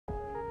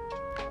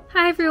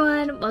Hi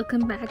everyone,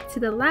 welcome back to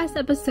the last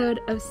episode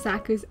of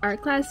Saku's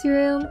art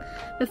classroom.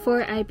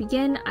 Before I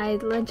begin, I'd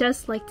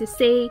just like to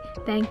say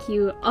thank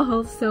you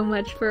all so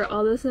much for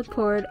all the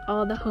support,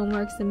 all the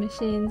homework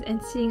submissions,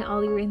 and seeing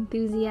all your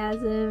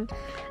enthusiasm.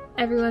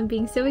 Everyone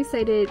being so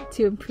excited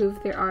to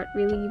improve their art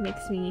really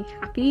makes me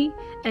happy.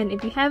 And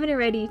if you haven't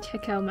already,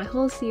 check out my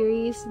whole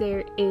series.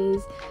 There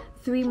is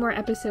 3 more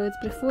episodes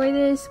before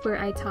this where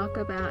I talk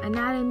about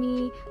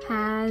anatomy,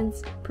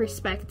 hands,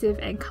 perspective,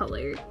 and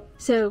color.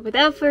 So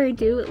without further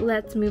ado,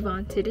 let's move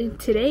on to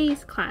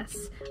today's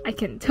class. I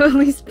can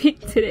totally speak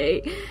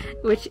today,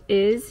 which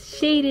is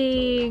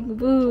shading.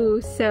 Woo!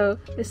 So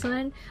this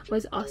one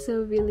was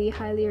also really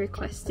highly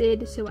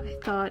requested, so I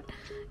thought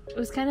it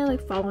was kind of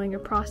like following a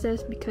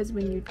process, because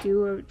when you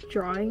do a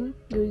drawing,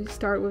 you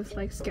start with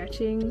like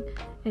sketching,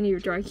 and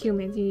you're drawing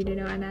humans, you need to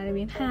know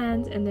anatomy and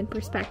hands, and then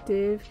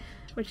perspective,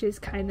 which is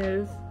kind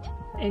of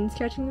in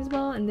sketching as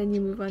well, and then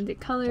you move on to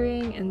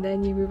coloring, and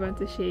then you move on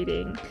to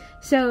shading.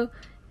 So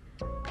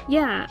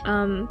yeah,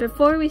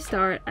 before we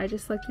start, I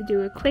just like to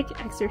do a quick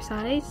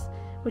exercise,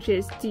 which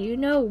is, do you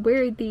know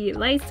where the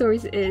light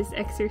source is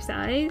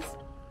exercise?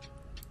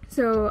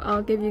 So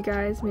I'll give you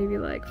guys maybe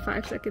like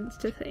 5 seconds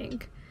to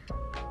think.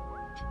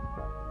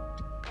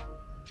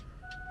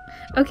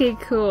 Okay,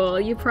 cool.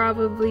 You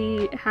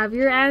probably have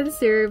your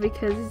answer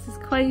because this is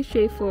quite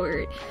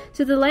straightforward.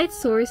 So the light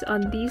source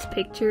on these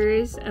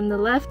pictures, on the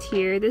left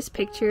here, this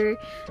picture,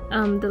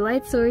 the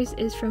light source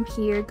is from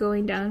here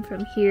going down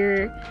from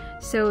here.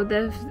 So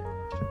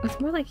it's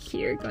more like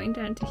here going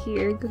down to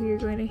here, here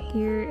going to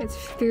here. It's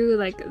through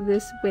like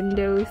this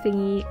window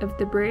thingy of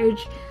the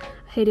bridge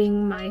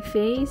hitting my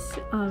face,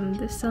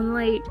 the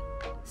sunlight.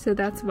 So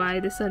that's why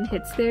the sun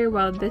hits there,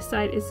 while this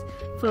side is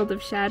filled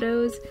of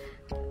shadows.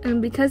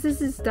 And because this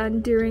is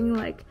done during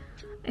like,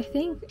 I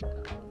think,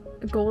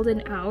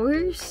 golden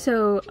hours,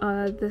 so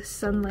the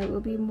sunlight will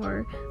be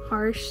more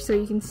harsh, so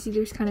you can see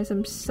there's kind of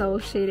some cell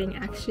shading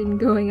action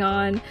going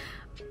on,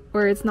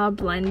 where it's not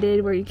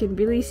blended, where you can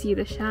really see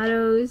the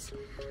shadows.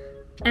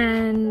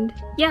 And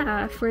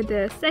yeah, for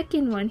the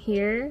second one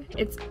here,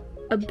 it's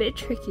a bit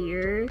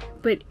trickier,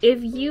 but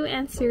if you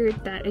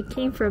answered that it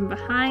came from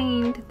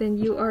behind, then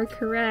you are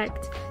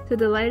correct. So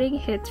the lighting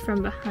hits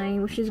from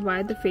behind, which is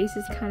why the face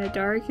is kind of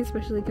dark,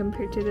 especially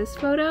compared to this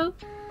photo.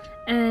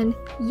 And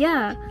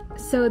yeah,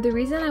 so the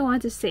reason I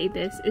want to say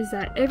this is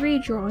that every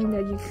drawing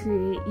that you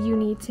create, you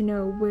need to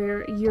know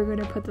where you're going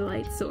to put the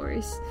light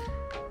source.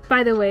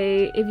 By the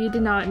way, if you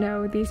did not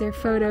know, these are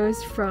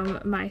photos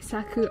from my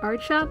Saku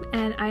art shop,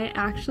 and I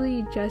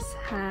actually just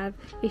have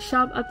a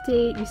shop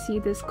update. You see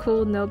this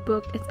cool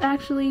notebook. It's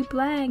actually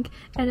blank,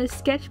 and a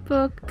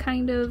sketchbook,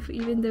 kind of,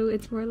 even though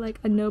it's more like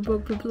a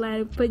notebook but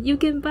blank, but you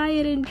can buy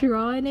it and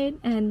draw in it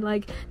and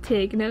like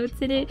take notes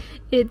in it.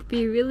 It'd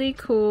be really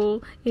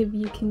cool if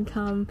you can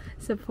come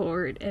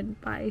support and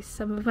buy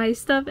some of my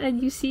stuff.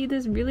 And you see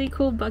this really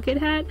cool bucket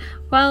hat?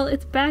 Well,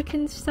 it's back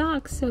in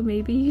stock, so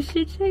maybe you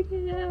should check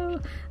it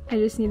out. I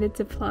just needed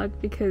to plug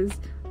because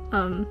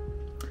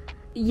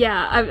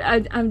yeah,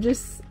 I'm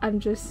just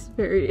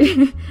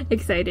very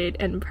excited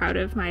and proud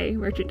of my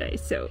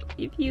merchandise. So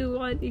if you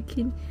want, you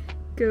can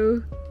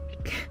go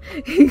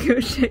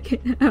check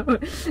it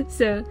out.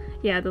 So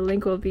yeah, the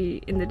link will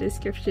be in the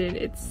description.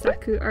 It's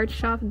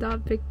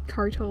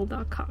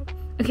sakuartshop.bigcartel.com.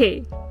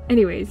 Okay,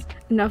 anyways,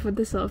 enough with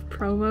the self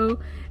promo.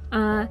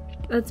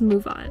 Let's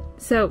move on.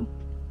 So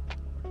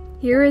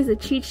here is a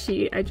cheat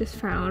sheet I just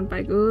found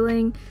by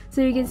googling,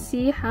 so you can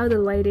see how the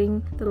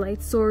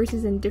light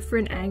sources in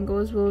different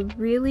angles will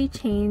really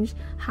change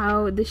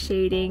how the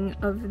shading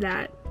of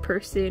that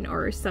person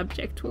or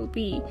subject will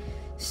be.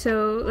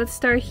 So let's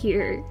start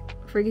here.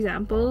 For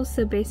example,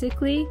 so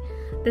basically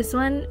this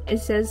one, it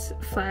says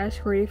flash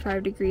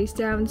 45 degrees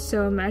down,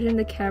 so imagine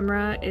the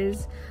camera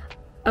is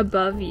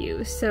above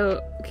you.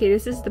 So okay,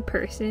 this is the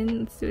person.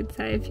 Let's do a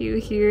side view.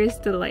 Here's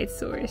the light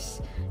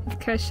source. It's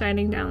kind of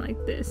shining down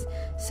like this,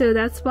 so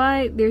that's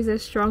why there's a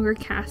stronger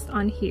cast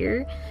on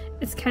here.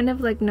 It's kind of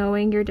like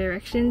knowing your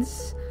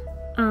directions.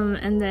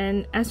 And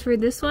then as for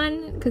this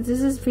one, because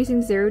this is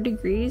facing 0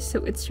 degrees,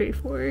 so it's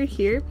straightforward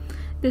here.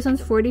 This one's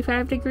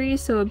 45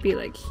 degrees, so it'd be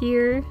like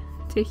here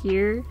to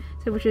here,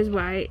 so which is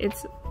why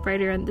it's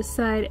brighter on this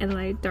side and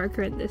like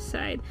darker on this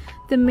side.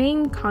 The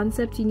main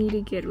concept you need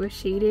to get with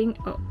shading,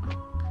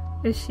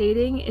 the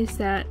shading, is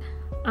that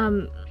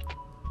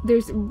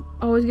there's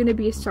always going to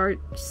be a start.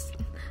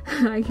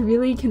 I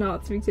really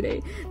cannot speak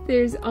today.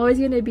 There's always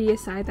going to be a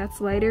side that's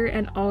lighter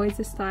and always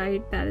a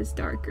side that is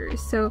darker.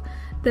 So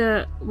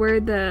where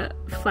the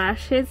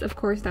flash hits, of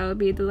course, that will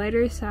be the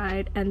lighter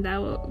side, and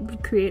that will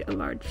create a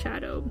large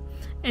shadow.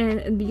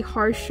 And the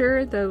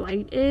harsher the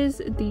light is,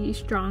 the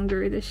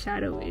stronger the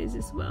shadow is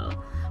as well.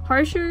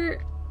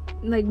 Harsher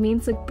like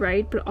means like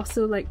bright, but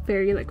also like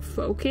very like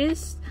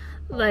focused.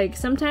 Like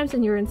sometimes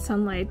when you're in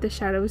sunlight, the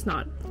shadow is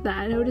not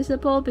that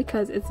noticeable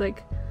because it's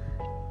like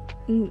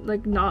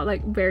not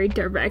like very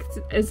direct.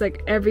 It's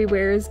like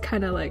everywhere is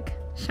kind of like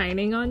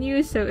shining on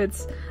you, so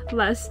it's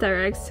less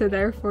direct, so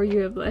therefore you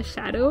have less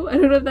shadow. I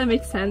don't know if that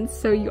makes sense,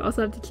 so you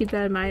also have to keep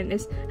that in mind,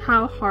 is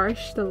how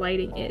harsh the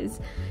lighting is.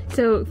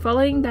 So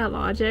following that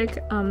logic,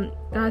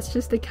 that's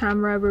just the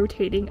camera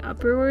rotating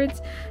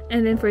upwards,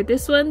 and then for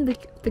this one,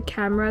 the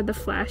camera, the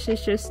flash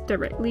is just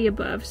directly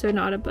above, so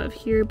not above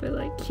here, but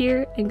like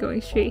here and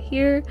going straight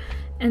here.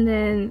 And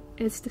then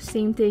it's the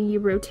same thing, you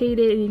rotate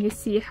it and you can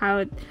see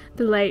how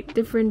the light,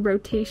 different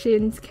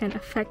rotations can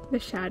affect the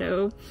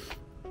shadow.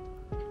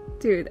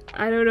 Dude,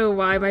 I don't know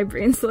why my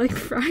brain's like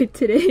fried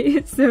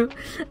today. So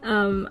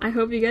I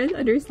hope you guys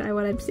understand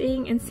what I'm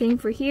saying, and same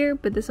for here,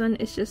 but this one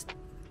is just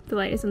the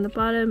light is on the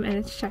bottom and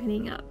it's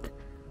shining up.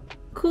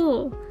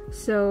 Cool.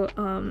 So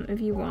if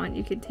you want,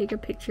 you can take a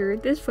picture.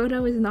 This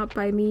photo is not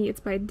by me,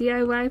 it's by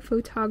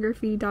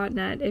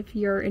DIYphotography.net if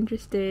you're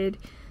interested.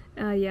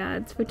 Yeah,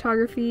 it's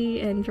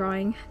photography and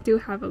drawing do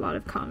have a lot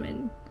of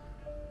common.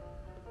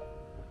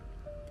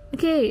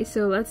 Okay,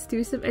 so let's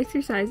do some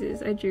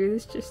exercises. I drew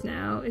this just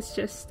now. It's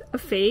just a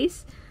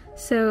face.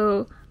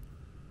 So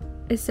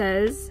it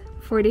says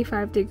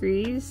 45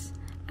 degrees.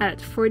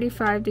 At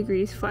 45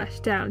 degrees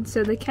flash down.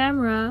 So the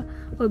camera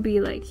will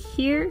be like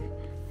here,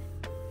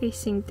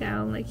 facing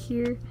down like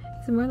here.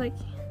 It's more like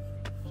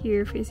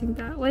here, facing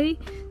that way.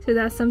 So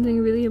that's something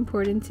really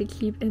important to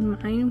keep in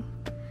mind,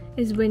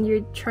 is when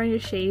you're trying to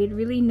shade,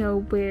 really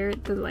know where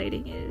the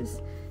lighting is.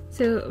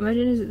 So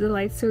imagine the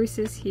light source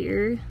is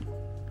here.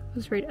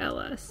 Let's write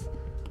LS.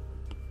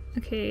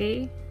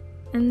 Okay,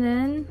 and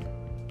then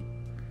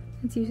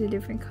let's use a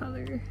different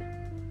color.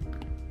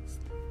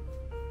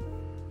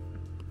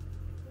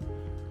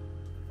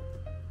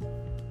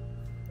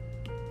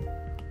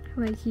 I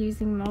like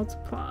using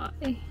multiply.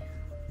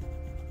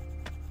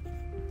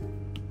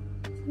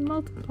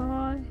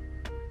 Multiply.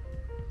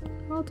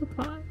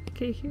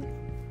 Okay, here.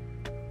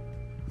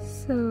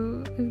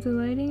 So if the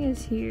lighting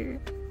is here,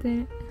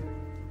 then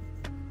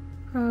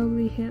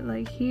probably hit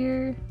like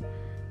here,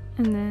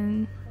 and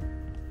then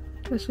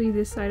especially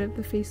this side of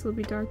the face will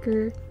be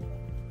darker.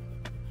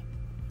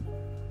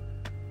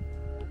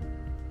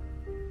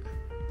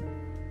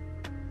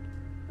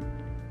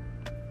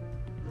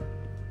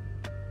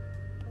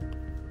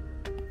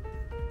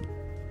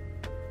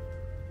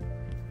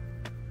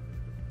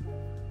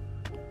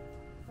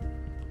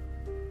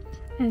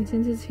 And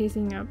since it's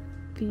facing up,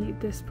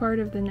 this part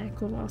of the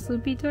neck will also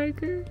be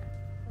darker.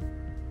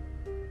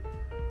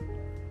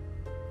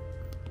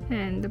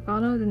 And the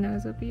bottom of the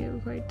nose will be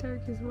quite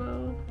dark as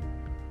well.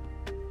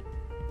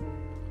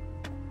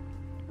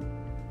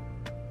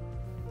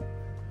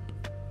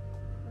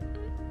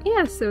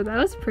 Yeah, so that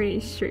was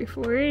pretty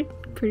straightforward,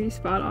 pretty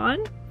spot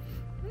on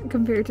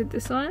compared to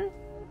this one.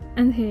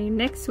 And the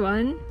next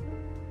one,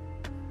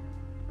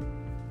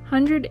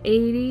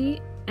 180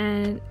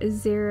 and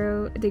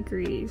 0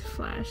 degrees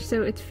flash.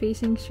 So it's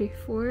facing straight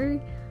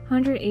forward.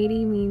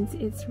 180 means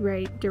it's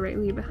right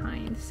directly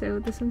behind. So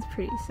this one's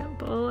pretty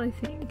simple, I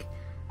think.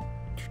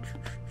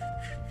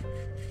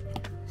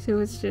 So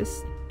it's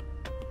just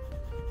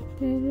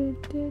is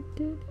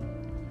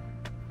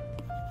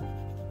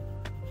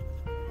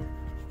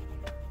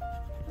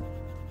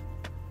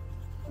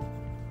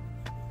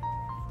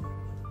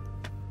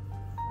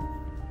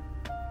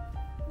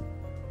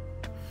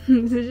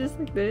it just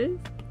like this?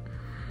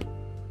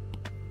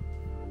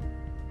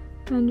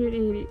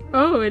 180.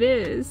 Oh, it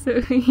is.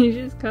 So you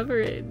just cover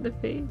it in the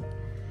face.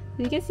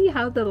 You can see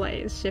how the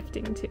light is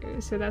shifting too,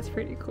 so that's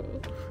pretty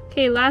cool.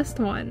 Okay, last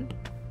one.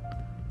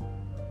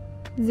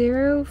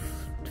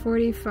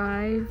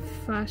 0.45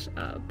 flash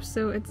up,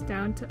 so it's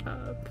down to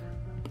up.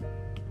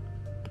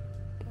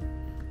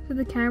 So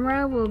the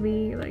camera will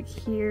be like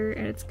here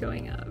and it's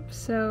going up.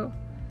 So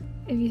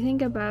if you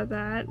think about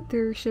that,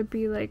 there should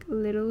be like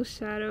little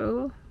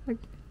shadow like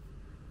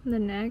on the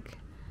neck,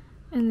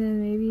 and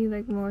then maybe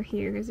like more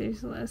here because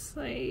there's less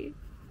light,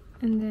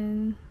 and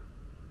then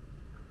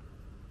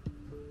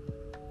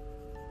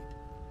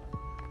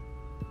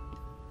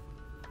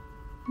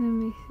let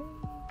me see.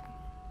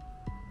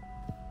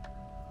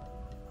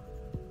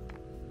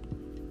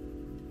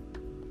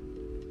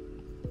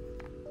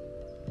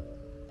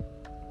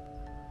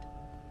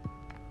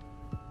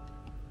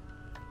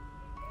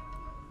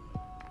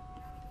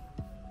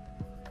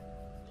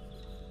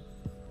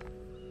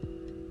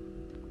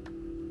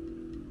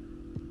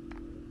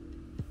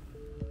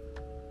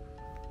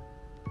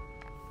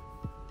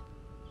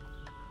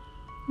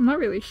 I'm not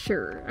really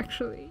sure,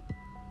 actually.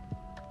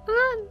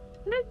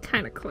 Not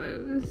kind of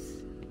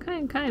close.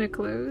 Kind of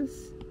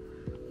close.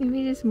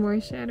 Maybe just more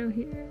shadow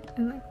here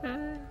and like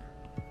that.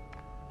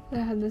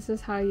 Yeah, this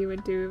is how you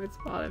would do if it's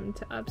bottom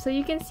to up. So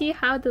you can see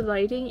how the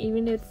lighting,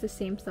 even if it's the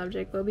same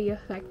subject, will be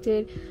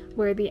affected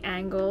where the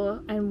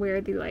angle and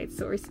where the light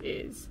source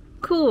is.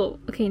 Cool.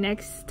 Okay,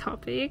 next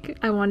topic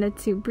I wanted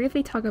to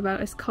briefly talk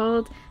about is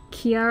called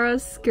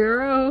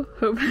chiaroscuro.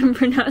 Hope I'm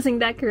pronouncing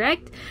that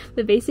correct.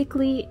 But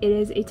basically, it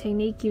is a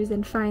technique used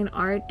in fine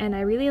art, and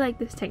I really like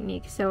this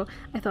technique, so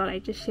I thought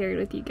I'd just share it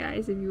with you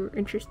guys if you were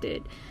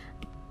interested.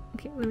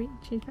 Okay, let me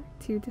change back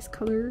to this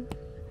color.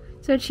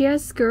 So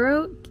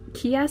chiaroscuro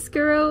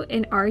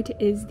in art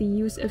is the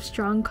use of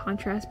strong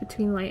contrast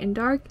between light and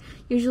dark,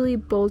 usually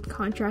bold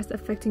contrast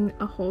affecting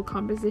a whole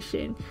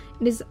composition.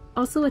 It is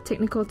also a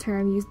technical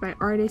term used by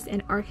artists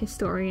and art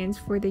historians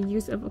for the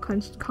use of a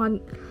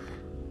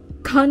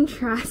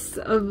contrast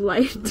of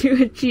light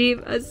to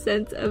achieve a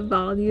sense of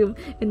volume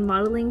in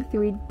modeling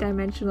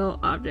three-dimensional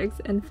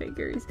objects and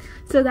figures.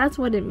 So that's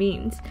what it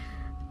means.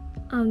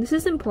 This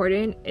is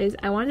important, is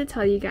I want to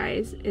tell you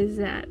guys is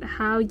that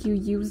how you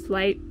use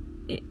light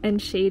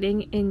and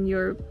shading in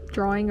your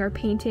drawing or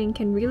painting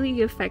can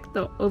really affect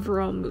the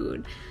overall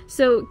mood.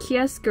 So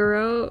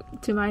chiaroscuro,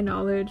 to my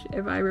knowledge,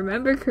 if I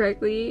remember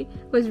correctly,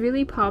 was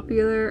really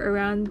popular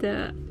around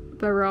the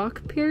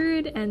Baroque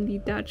period and the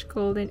Dutch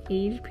Golden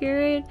Age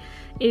period.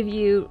 If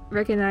you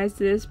recognize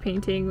this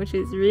painting, which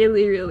is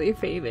really, really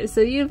famous,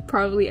 so you've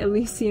probably at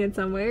least seen it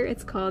somewhere.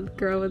 It's called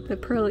Girl with the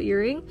Pearl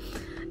Earring,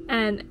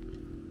 and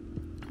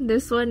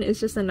this one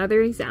is just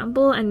another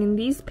example. And in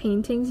these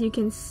paintings you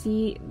can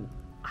see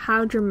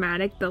how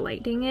dramatic the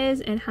lighting is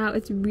and how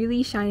it's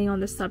really shining on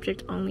the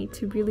subject only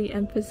to really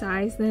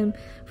emphasize them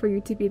for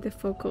you to be the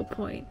focal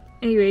point.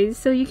 Anyways,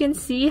 so you can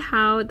see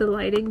how the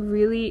lighting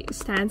really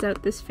stands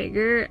out this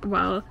figure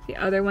while the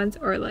other ones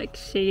are like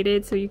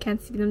shaded so you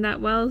can't see them that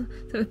well,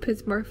 so it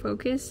puts more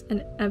focus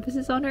and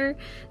emphasis on her.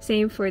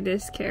 Same for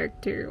this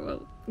character,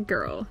 well,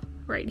 girl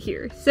right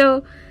here.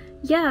 So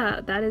yeah,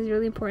 that is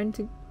really important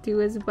to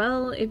do as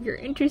well if you're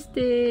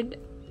interested.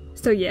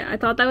 So yeah, I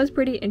thought that was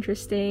pretty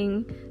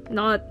interesting.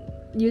 Not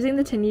using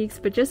the techniques,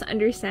 but just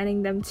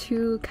understanding them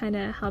too kind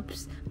of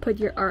helps put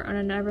your art on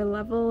another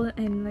level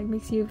and like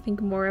makes you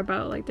think more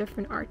about like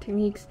different art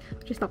techniques,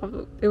 which I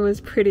thought it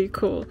was pretty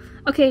cool.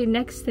 Okay,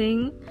 next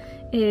thing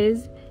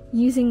is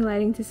using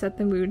lighting to set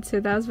the mood. So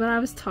that was what I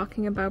was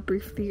talking about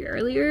briefly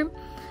earlier.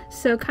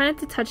 So kind of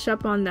to touch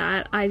up on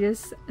that, I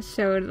just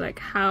showed like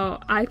how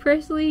I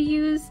personally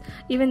use,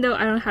 even though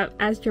I don't have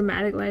as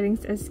dramatic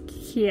lightings as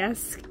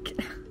chiaroscuro,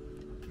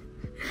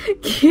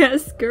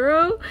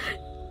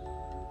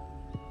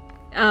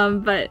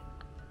 but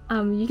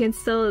you can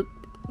still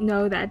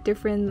know that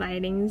different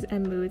lightings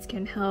and moods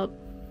can help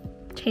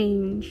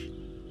change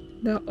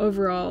the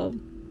overall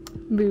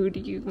mood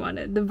you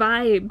wanted, the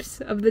vibes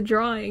of the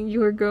drawing you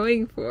were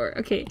going for.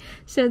 Okay,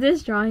 so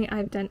this drawing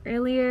I've done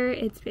earlier,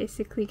 it's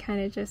basically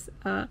kind of just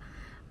a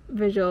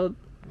visual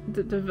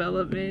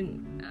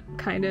development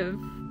kind of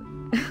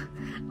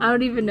I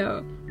don't even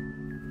know.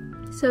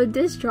 So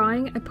this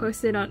drawing I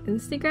posted on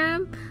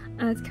Instagram.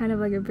 It's kind of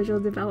like a visual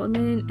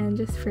development, and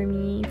just for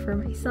me, for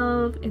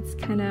myself, it's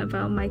kind of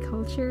about my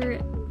culture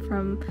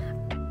from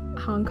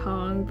Hong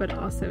Kong, but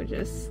also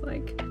just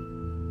like,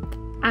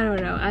 I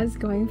don't know, I was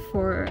going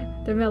for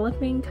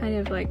developing kind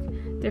of like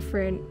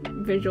different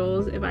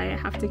visuals if I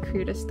have to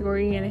create a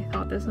story, and I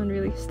thought this one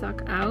really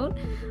stuck out.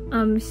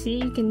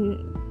 You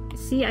can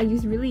see I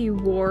use really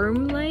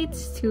warm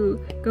lights to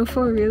go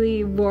for a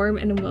really warm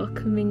and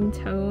welcoming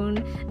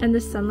tone, and the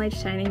sunlight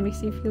shining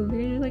makes you feel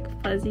really like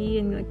fuzzy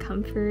and like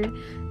comfort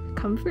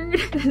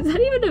is that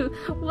even a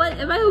what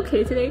am I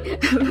okay today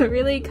but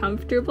really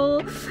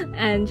comfortable,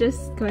 and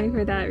just going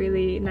for that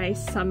really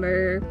nice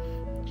summer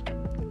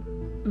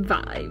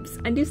vibes.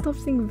 I do stop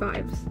saying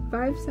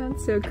vibes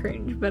sounds so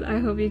cringe, but I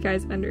hope you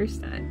guys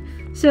understand.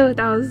 So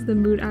that was the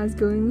mood I was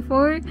going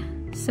for.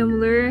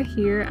 Similar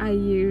here, I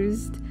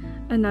used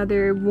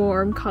another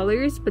warm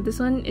colors, but this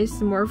one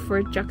is more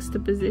for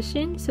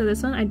juxtaposition. So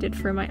this one I did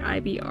for my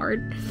IB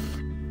art.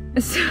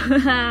 So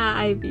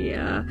IB,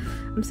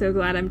 I'm so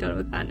glad I'm done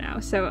with that now.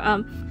 So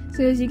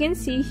as you can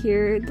see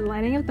here, the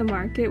lighting of the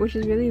market, which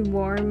is really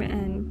warm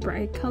and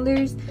bright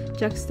colors,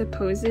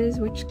 juxtaposes,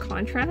 which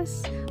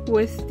contrasts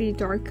with the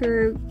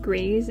darker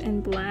grays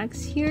and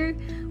blacks here,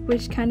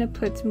 which kind of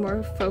puts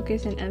more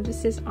focus and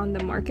emphasis on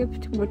the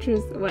market, which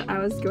is what I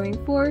was going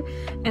for,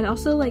 and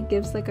also like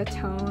gives like a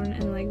tone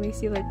and like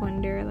makes you like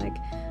wonder like,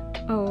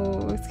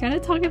 oh, it's kind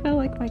of talking about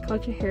like my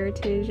culture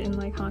heritage in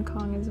like Hong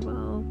Kong as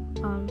well.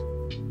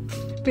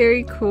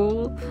 Very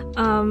cool.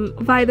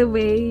 By the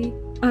way,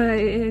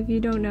 if you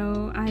don't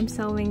know, I'm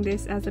selling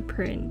this as a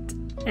print,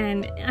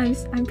 and I'm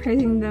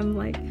pricing them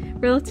like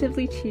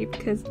relatively cheap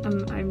because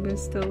I'm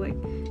still like,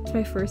 it's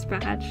my first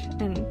batch,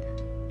 and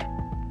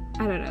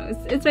I don't know,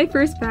 it's my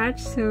first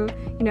batch, so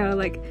you know,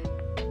 like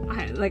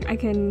I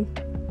can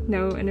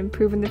know and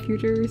improve in the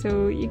future,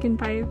 so you can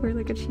buy it for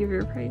like a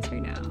cheaper price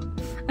right now.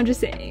 I'm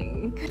just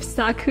saying.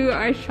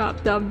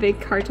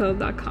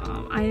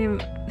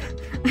 sakuartshop.bigcartel.com.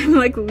 I'm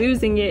like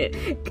losing it.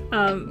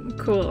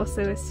 Cool.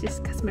 So it's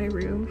just because my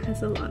room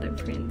has a lot of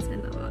prints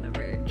and a lot of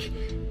merch,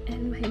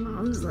 and my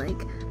mom's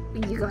like,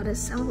 you gotta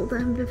sell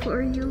them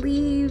before you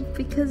leave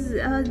because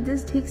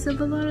this takes up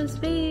a lot of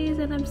space,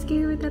 and I'm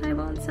scared that I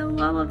won't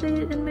sell all of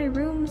it, and my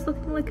room's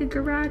looking like a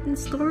garage and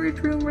storage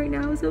room right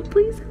now, so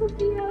please help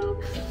me out.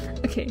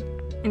 Okay,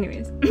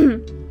 anyways.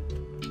 You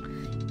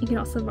can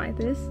also buy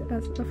this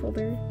as a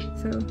folder,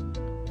 so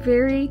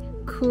very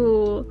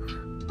cool.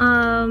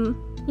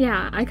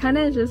 yeah, I kind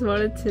of just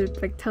wanted to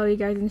like tell you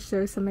guys and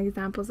show some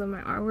examples of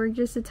my artwork,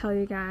 just to tell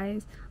you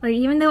guys, like,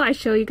 even though I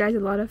show you guys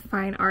a lot of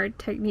fine art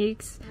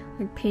techniques,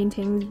 like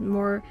paintings,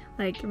 more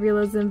like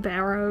realism,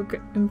 baroque,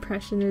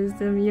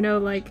 impressionism, you know,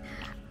 like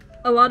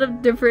a lot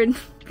of different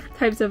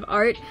types of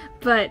art,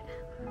 but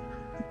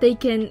they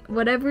can,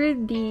 whatever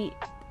the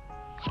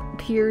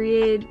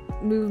period,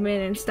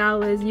 movement, and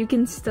style is, you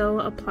can still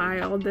apply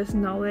all this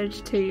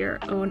knowledge to your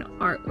own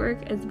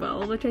artwork as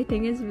well, which I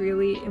think is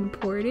really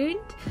important.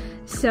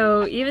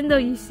 So even though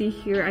you see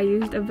here I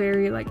used a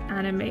very like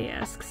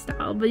anime-esque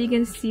style, but you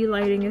can see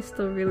lighting is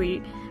still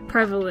really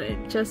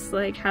prevalent, just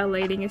like how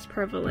lighting is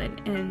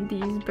prevalent in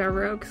these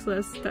baroque /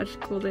 Dutch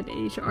golden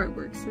age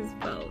artworks as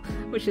well,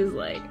 which is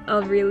like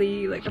a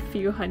really like a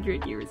few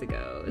hundred years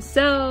ago.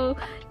 So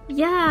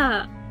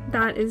yeah,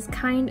 that is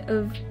kind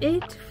of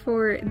it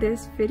for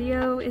this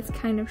video. It's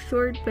kind of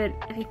short, but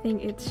I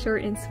think it's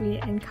short and sweet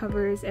and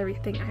covers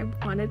everything I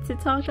wanted to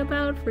talk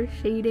about for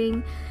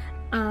shading.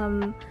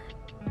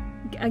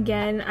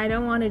 Again, I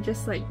don't want to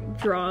just like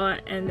draw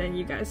and then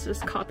you guys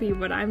just copy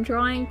what I'm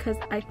drawing, because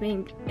I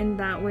think in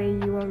that way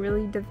you won't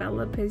really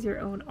develop as your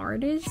own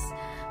artist,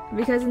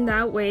 because in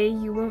that way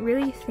you won't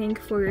really think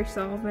for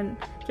yourself and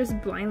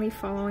just blindly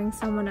following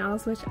someone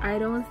else, which I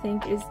don't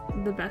think is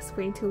the best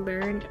way to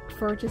learn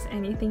for just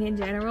anything in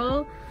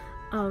general.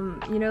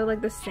 You know,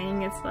 like the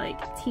saying, it's like,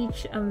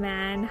 teach a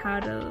man how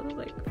to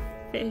like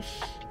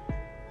fish,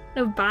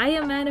 no, buy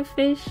a man a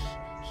fish,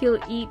 he'll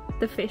eat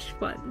the fish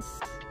once.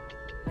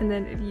 And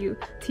then if you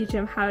teach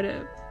him how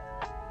to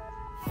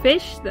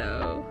fish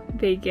though,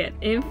 they get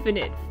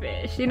infinite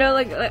fish. You know,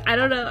 like I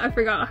don't know, I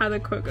forgot how the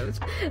quote goes,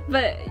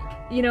 but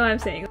you know what I'm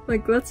saying.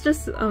 Like, let's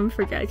just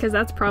forget, because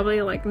that's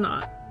probably like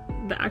not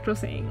the actual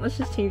saying. Let's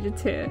just change it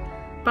to,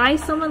 buy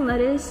someone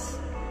lettuce,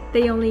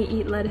 they only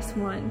eat lettuce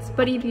once.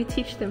 But if you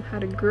teach them how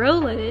to grow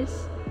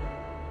lettuce,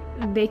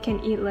 they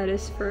can eat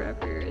lettuce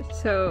forever.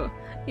 So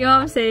you know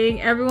what I'm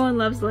saying? Everyone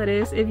loves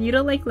lettuce. If you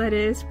don't like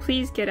lettuce,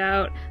 please get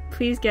out.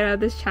 Please get out of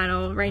this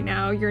channel right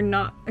now. You're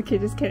not, okay,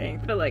 just kidding.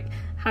 But like,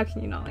 how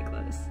can you not like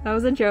lettuce? That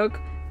was a joke,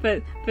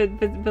 but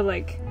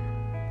like,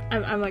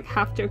 I'm like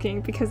half joking,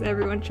 because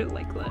everyone should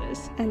like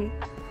lettuce. And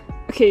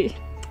okay,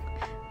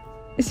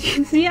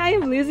 see, I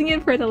am losing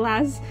it for the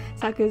last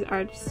Saku's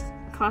arts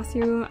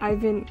classroom. I've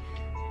been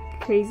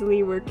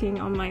crazily working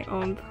on my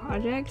own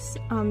projects,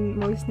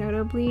 most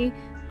notably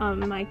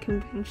my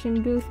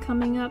convention booth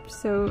coming up.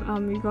 So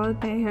如果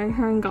你喺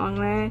香港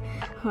咧，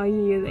可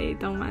以嚟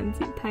動漫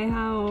節睇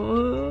下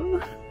我，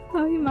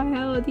可以買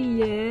下我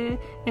啲嘢。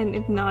And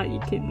if not,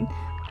 you can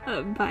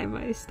buy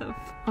my stuff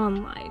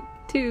online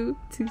too,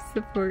 to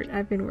support.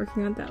 I've been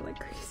working on that like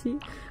crazy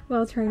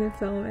while trying to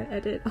film and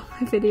edit all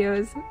my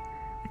videos,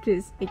 which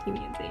is making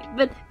me insane.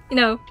 But you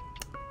know,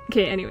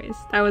 okay, anyways,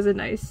 that was a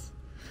nice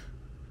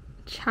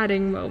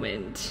chatting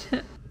moment.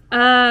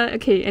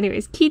 Okay,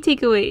 anyways, key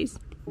takeaways.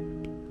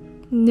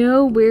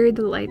 Know where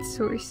the light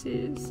source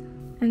is.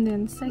 And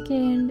then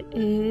second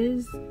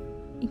is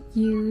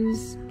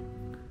use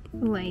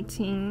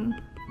lighting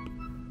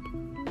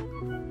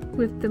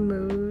with the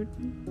mood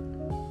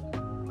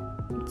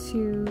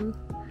to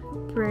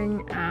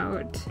bring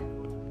out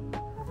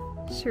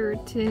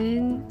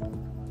certain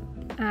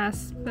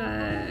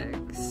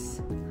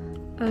aspects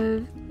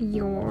of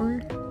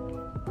your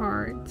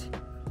art,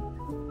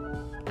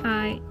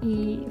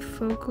 i.e.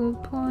 focal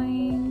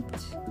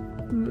point,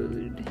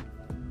 mood.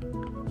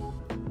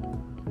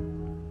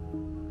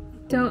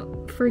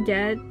 Don't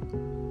forget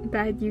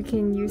that you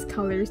can use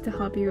colors to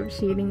help you with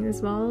shading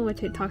as well,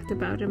 which I talked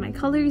about in my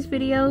colors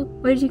video,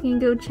 which you can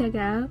go check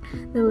out.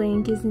 The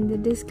link is in the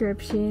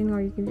description,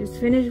 or you can just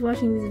finish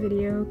watching this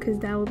video, because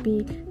that will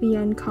be the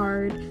end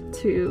card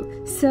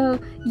too. So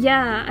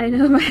yeah, I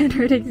know my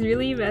handwriting's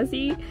really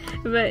messy,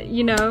 but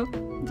you know,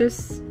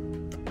 just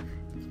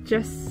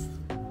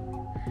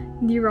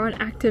neuron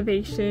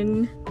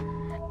activation.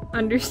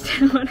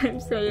 Understand what I'm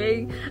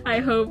saying. I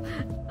hope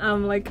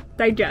like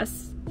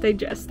digest,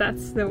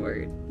 that's the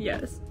word.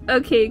 Yes.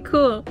 Okay,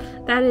 cool.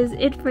 That is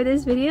it for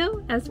this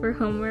video. As for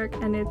homework,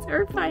 and it's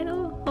our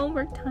final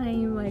homework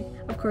time, like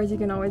of course you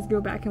can always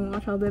go back and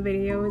watch all the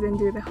videos and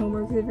do the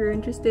homework if you're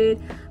interested,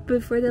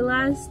 but for the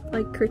last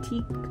like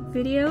critique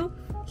video,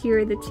 here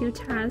are the 2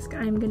 tasks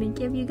I'm gonna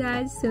give you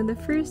guys. So the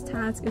first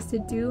task is to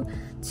do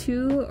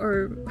 2,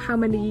 or how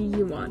many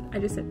you want, I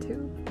just said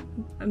 2,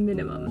 a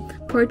minimum,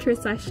 portrait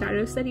 /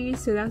 shadow studies.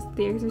 So that's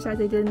the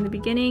exercise I did in the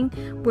beginning,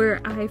 where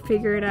I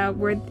figured out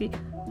where the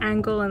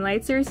angle and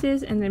light source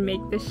is, and then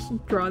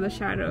draw the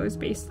shadows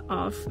based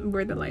off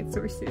where the light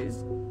source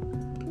is.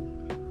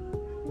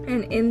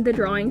 And in the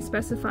drawing,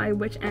 specify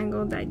which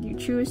angle that you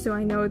choose, so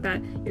I know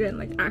that you didn't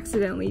like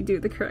accidentally do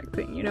the correct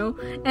thing, you know?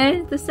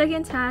 And the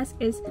second task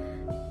is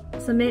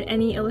submit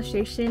any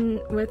illustration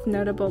with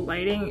notable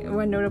lighting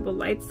or notable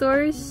light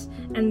source,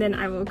 and then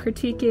I will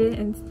critique it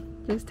and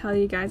just tell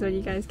you guys what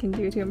you guys can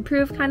do to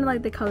improve, kind of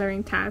like the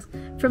coloring task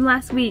from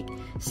last week.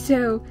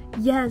 So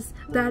yes,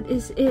 that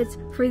is it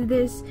for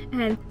this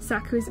and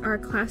Saku's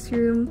art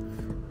classroom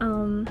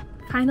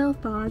final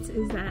thoughts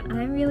is that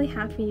I'm really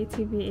happy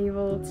to be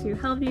able to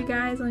help you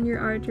guys on your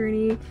art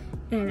journey,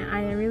 and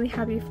I am really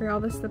happy for all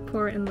the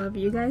support and love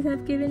you guys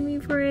have given me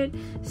for it.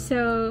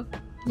 So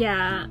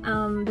yeah,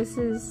 this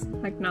is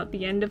like not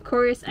the end, of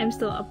course. I'm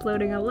still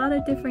uploading a lot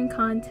of different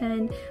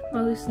content.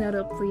 Most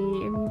notably,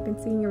 if you've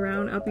been seeing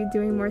around, I'll be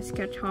doing more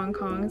sketch Hong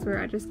Kongs where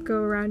I just go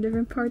around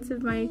different parts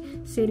of my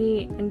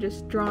city and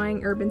just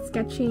drawing, urban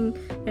sketching,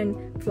 and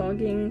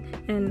vlogging,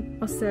 and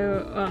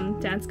also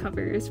dance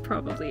covers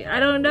probably. I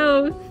don't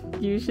know,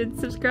 you should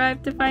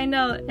subscribe to find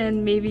out,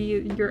 and maybe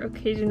your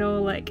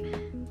occasional like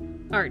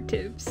art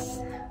tips.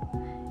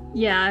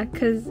 Yeah,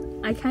 because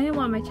I kind of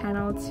want my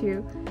channel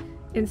to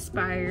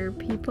inspire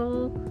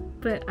people,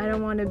 but I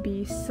don't want to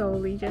be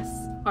solely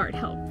just art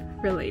help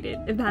related,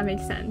 if that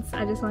makes sense.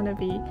 I just want to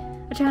be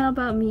a channel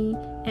about me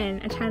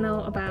and a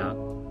channel about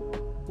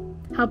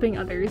helping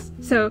others.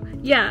 So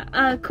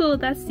yeah, cool,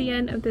 that's the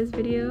end of this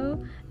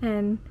video,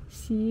 and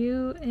see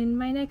you in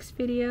my next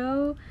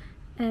video.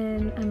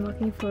 And I'm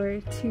looking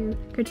forward to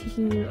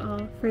critiquing you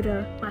all for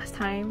the last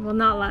time. Well,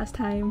 not last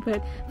time,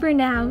 but for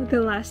now, the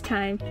last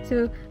time.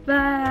 So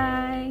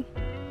bye!